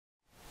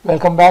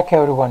Welcome back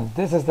everyone.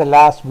 This is the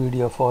last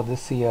video for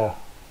this year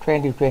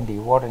 2020.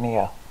 What an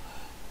year.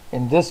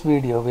 In this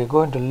video we're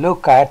going to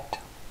look at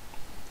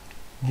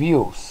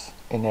views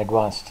in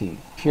Advanced Steel.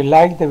 If you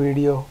like the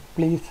video,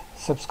 please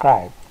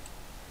subscribe.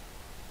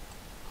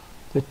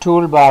 The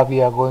toolbar we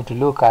are going to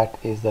look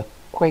at is the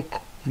Quick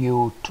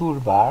View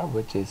toolbar,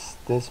 which is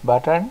this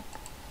button,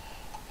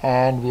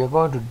 and we are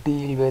going to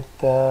deal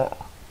with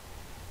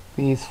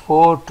these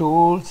four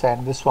tools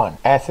and this one.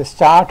 As a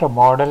starter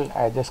model,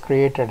 I just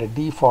created a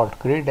default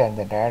grid and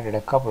then added a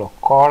couple of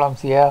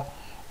columns here,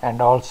 and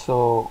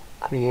also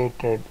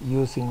created,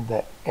 using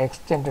the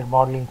extended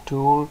modeling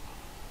tool,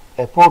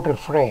 a portal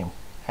frame,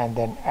 and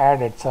then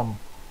added some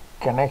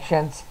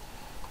connections,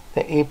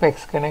 the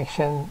apex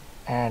connection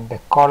and a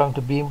column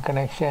to beam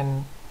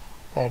connection,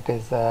 that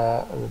is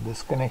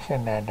this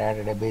connection, and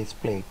added a base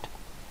plate.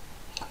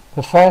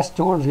 The first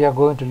tool we are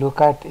going to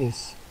look at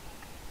is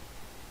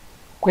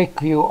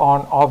Quick View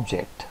on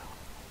Object.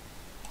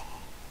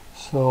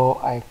 So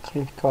I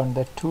click on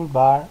the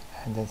toolbar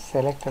and then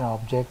select an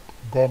object,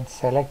 then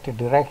select a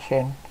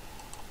direction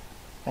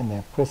and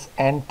then press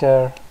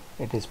enter.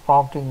 It is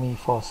prompting me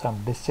for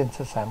some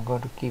distances. I'm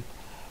going to keep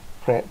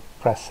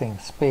pressing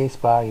space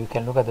bar. You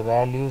can look at the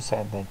values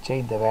and then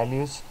change the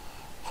values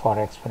for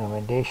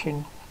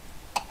experimentation.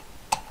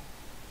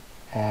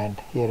 And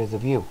here is the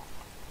view.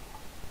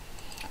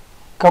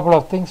 Couple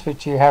of things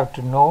which you have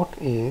to note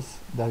is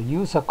the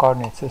user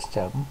coordinate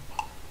system,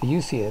 the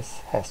UCS,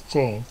 has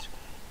changed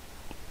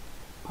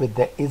with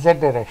the Z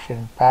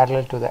direction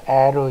parallel to the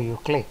arrow you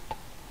clicked,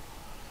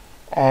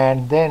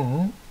 and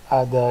then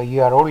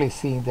you are only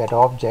seeing that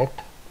object,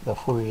 the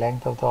full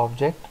length of the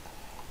object,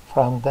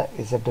 from the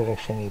Z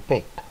direction you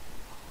picked.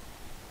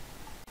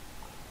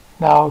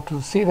 Now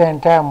to see the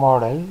entire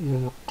model,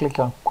 you click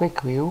on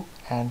Quick View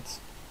and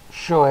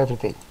show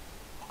everything.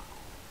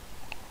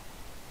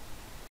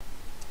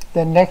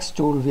 The next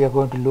tool we are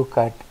going to look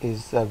at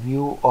is a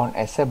view on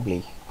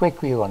assembly, Quick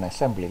View on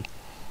Assembly.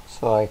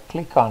 So I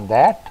click on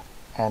that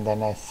and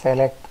then I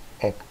select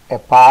a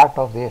part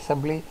of the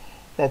assembly.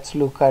 Let's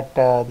look at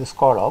this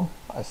column.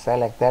 I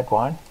select that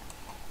one,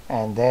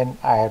 and then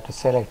I have to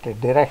select a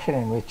direction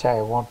in which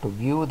I want to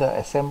view the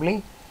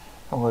assembly.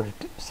 I'm going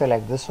to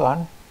select this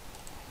one.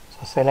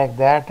 So select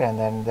that, and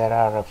then there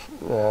are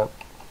a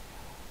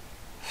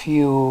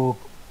few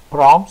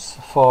prompts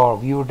for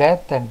view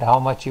depth and how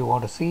much you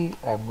want to see.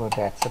 I'm going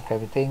to accept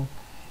everything,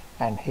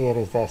 and here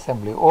is the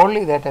assembly.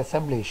 Only that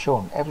assembly is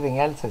shown, everything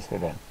else is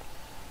hidden.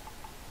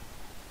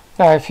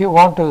 Now if you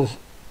want to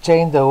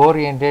change the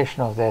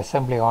orientation of the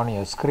assembly on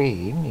your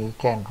screen, you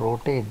can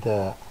rotate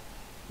the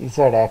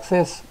Z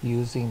axis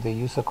using the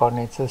user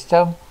coordinate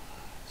system.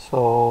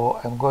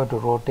 So I'm going to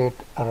rotate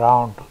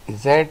around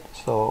Z,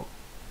 so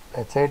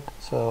that's it.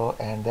 So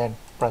and then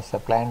press the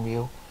plan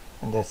view,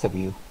 and that's the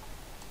view.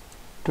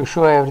 To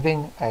show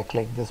everything, I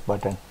click this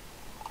button.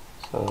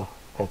 So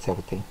that's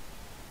everything.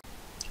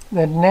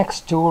 The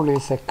next tool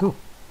is a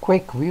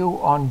Quick View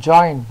on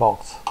Joint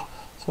Box.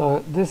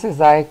 So this is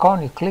the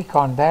icon. You click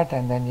on that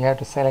and then you have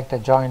to select a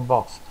joint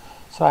box.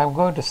 So I'm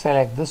going to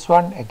select this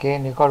one.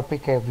 Again, you got to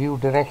pick a view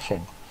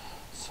direction.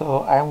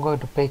 So I'm going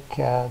to pick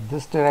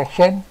this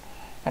direction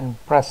and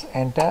press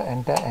enter,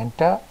 enter,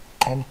 enter,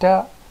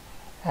 enter,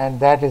 and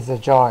that is the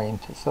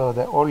joint. So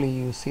that only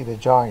you see the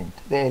joint,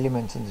 the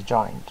elements in the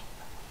joint.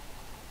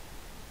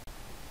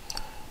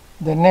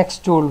 The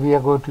next tool we are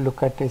going to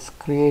look at is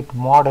Create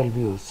Model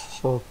Views.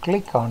 So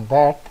click on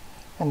that,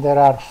 and there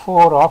are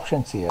four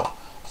options here.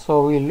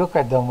 So we'll look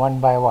at them one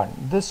by one.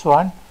 This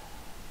one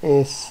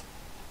is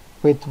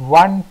with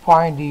one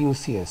point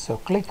UCS. So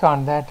click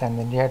on that, and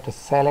then you have to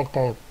select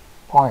a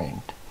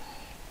point,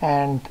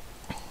 and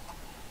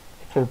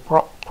it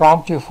will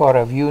prompt you for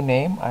a view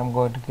name. I'm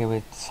going to give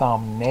it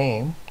some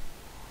name.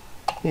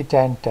 Hit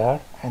enter,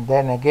 and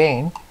then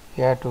again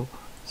you have to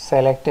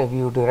select a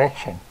view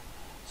direction.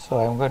 So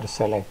I'm going to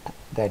select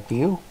that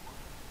view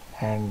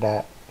and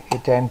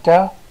hit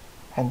enter,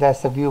 and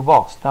that's the view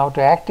box. Now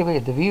to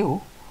activate the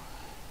view,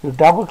 you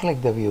double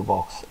click the view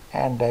box,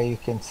 and you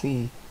can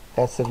see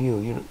that's the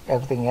view.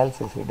 Everything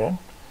else is hidden.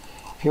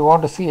 If you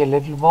want to see a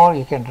little more,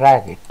 you can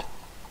drag it.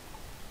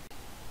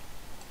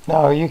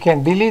 Now you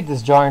can delete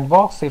this joint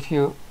box. If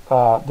you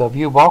the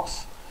view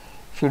box,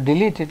 if you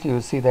delete it, you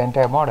will see the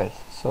entire model.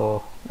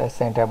 So that's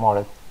the entire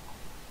model.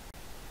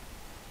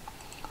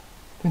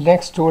 The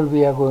next tool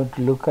we are going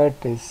to look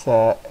at is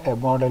a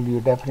model view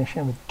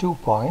definition with 2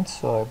 points.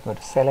 So I'm going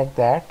to select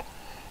that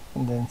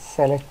and then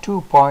select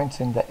 2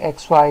 points in the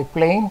XY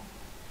plane,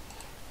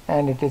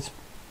 and it is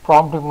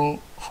prompting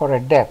me for a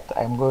depth.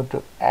 I'm going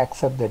to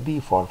accept the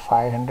default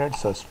 500.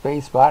 So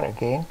space bar,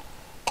 again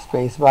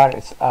space bar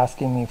is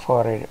asking me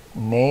for a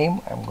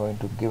name. I'm going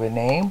to give a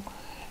name,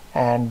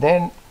 and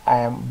then I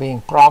am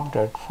being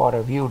prompted for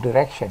a view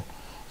direction.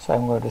 So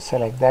I'm going to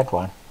select that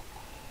one,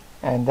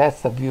 and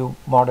that's the view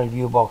model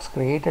view box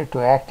created. To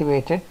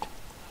activate it,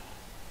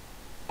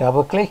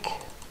 double click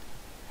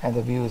and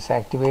the view is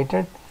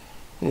activated.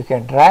 You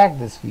can drag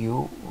this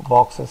view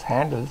box's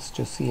handles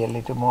to see a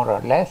little more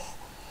or less,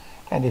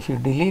 and if you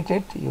delete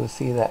it, you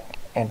see the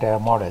entire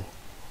model.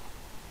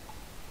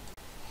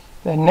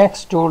 The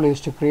next tool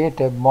is to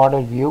create a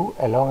model view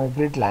along a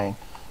grid line.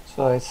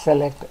 So I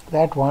select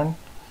that one,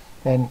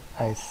 then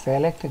I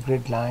select a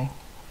grid line,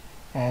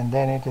 and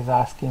then it is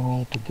asking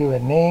me to give a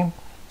name,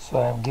 so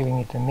I am giving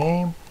it a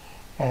name,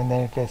 and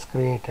then it is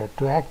created.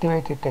 To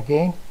activate it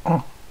again,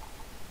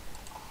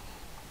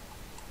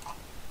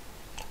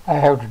 I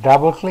have to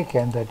double click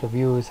and that the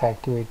view is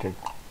activated.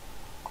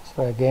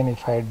 So again,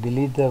 if I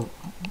delete the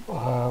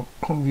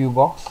view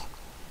box,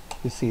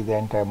 you see the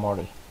entire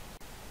model.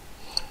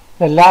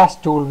 The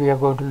last tool we are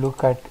going to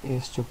look at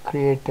is to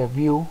create a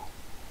view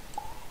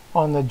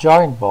on the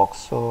joint box.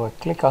 So I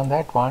click on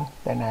that one,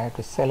 then I have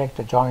to select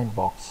a joint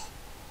box.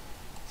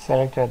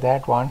 Selected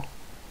that one,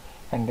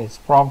 and it's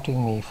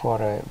prompting me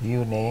for a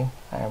view name.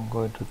 I am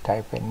going to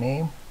type a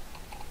name,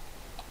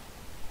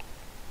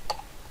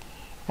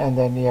 and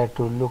then you have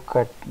to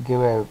give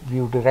a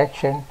view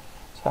direction.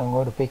 So I'm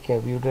going to pick a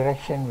view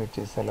direction which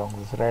is along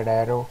this red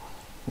arrow.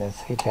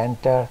 Let's hit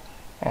enter,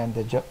 and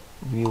the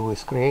view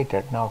is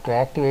created. Now to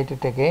activate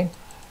it again,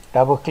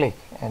 double click,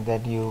 and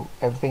then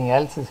everything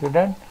else is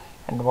hidden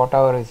and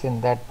whatever is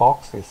in that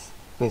box is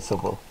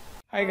visible.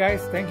 Hi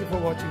guys, thank you for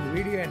watching the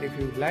video, and if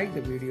you like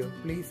the video,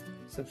 please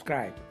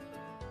subscribe.